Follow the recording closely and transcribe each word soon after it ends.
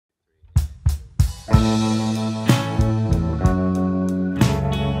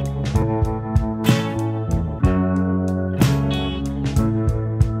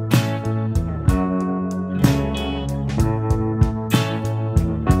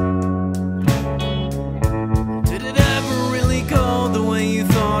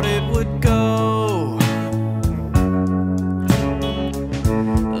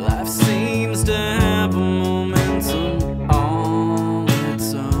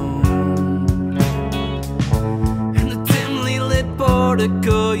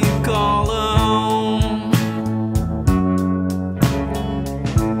You call home.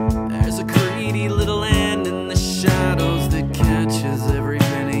 There's a greedy little hand in the shadows that catches every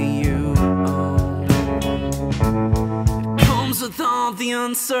penny you own. It comes with all the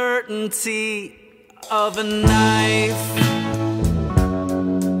uncertainty of a knife.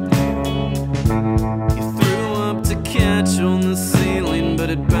 You threw up to catch on the ceiling, but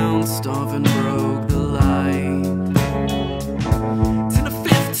it bounced off and broke the light.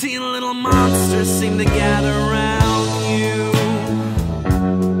 Little monsters seem to gather around you.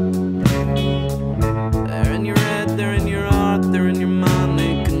 They're in your head, they're in your heart, they're in your mind.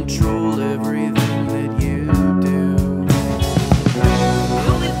 They control everything that you do. The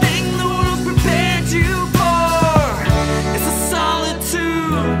only thing the world's prepared you for is the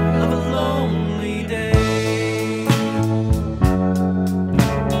solitude of a lonely day.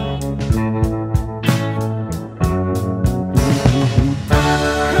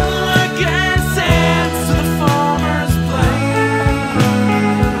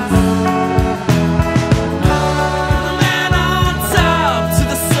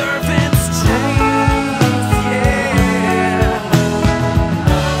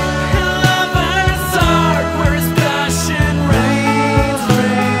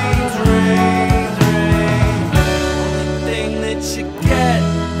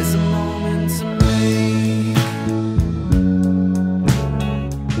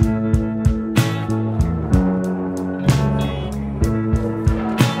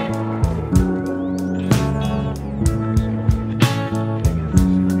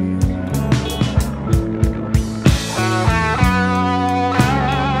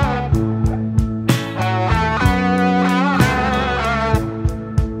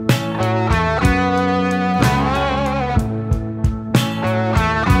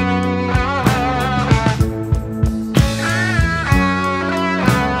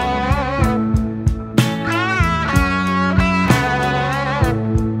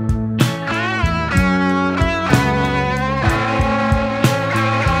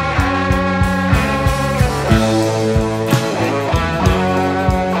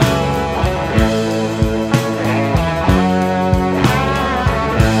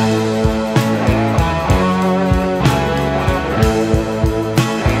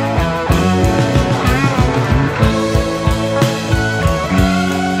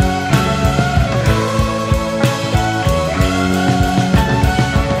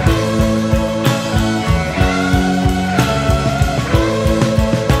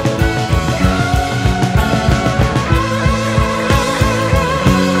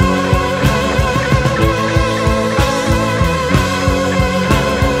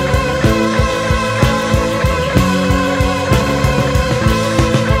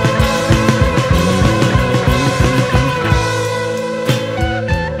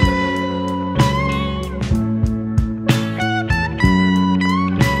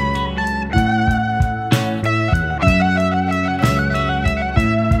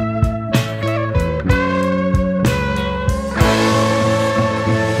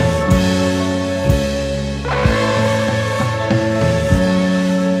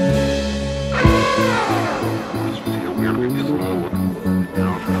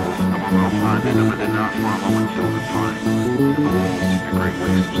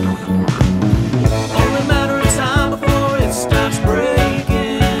 Only matter of time before it starts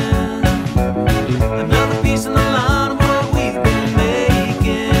breaking. Another piece in the line of what we've been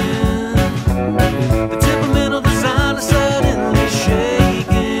making. The temperamental design is suddenly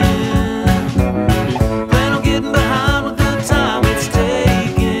shaking. Plan on getting behind with the time it's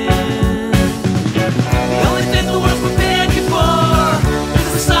taking. The only thing the world's prepared you for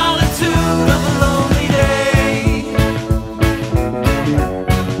is the solitude of a lonely day.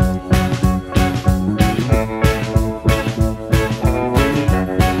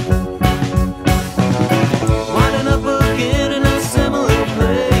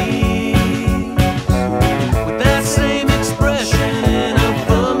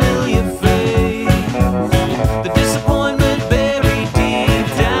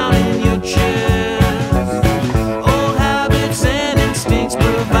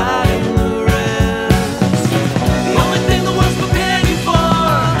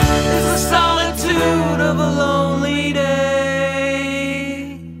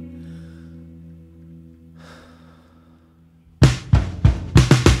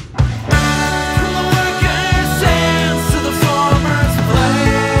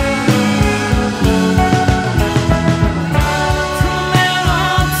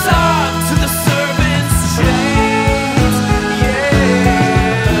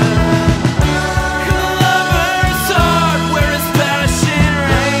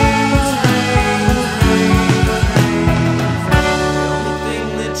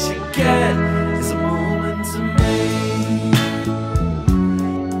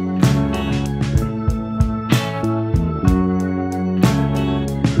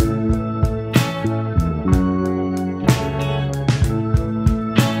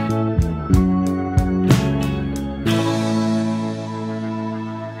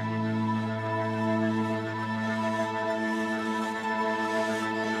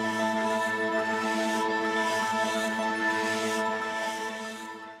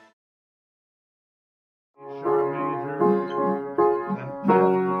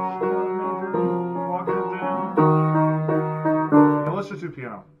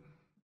 piano.